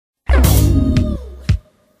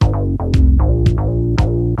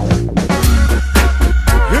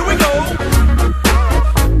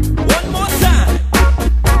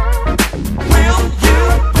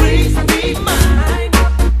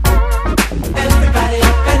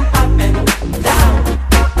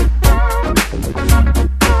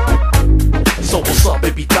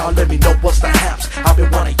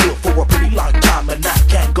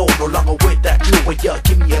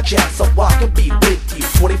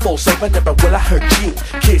24/7, never will I hurt you.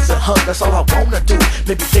 Kiss and hug, that's all I wanna do.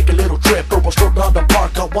 Maybe take a little trip or we'll stroll down the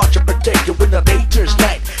park. I'll watch and protect you in a dangerous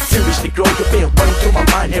night. Seriously, girl, you've been running through my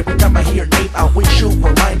mind. Every time I hear your name, I wish you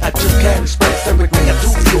were mine. I just can't express everything I do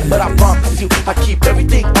feel, but I promise you, I keep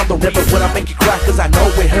everything on the real. Never will I make you cry, cause I know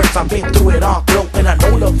it hurts. I've been through it all, girl, and I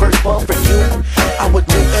know love hurts. But for you, I would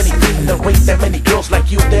do anything. There ain't that many girls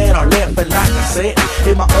like you that are left. And like I said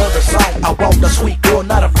in my other song, I want a sweet girl,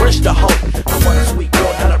 not a breast to hold. I want a sweet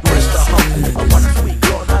girl, not a breast to hold. I want a sweet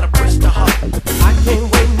girl, not a breast to hold. I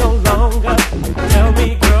can't wait no longer. Tell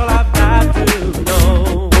me, girl, I've got to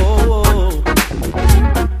know.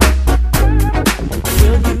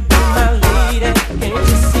 Will you be my lady? Can't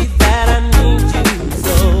you see that I need you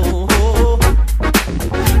so?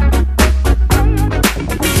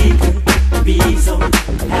 We could be so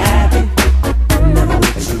happy, never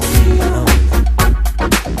would you be alone.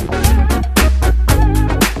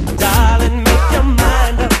 Darling, make your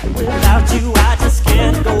mind up. Without you, I just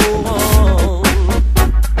can't go on.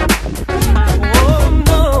 Oh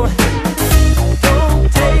no, don't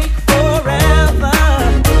take forever.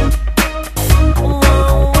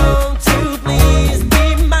 Won't you please be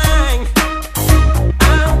mine?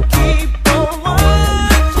 I'll keep on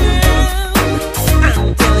watching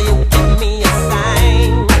until you give me a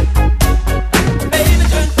sign. Baby,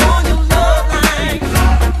 turn on your love light.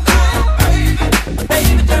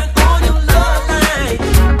 Baby, turn on your love light.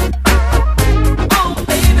 Oh,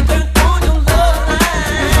 baby, turn on your love light.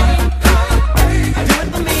 Do it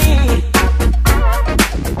for me.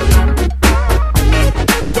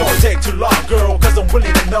 Don't take too long, girl, cause I'm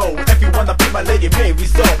willing to know. If you wanna be my lady, maybe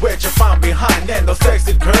so. Where'd you find behind and those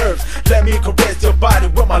sexy curves? Let me caress your body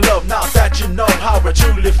with my love. Now that you know how I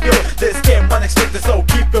truly feel, this game unexpected, so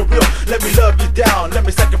keep it real. Let me love you down, let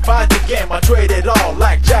me sacrifice the game. I trade it all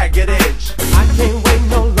like jagged edge. I can't wait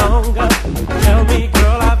no longer.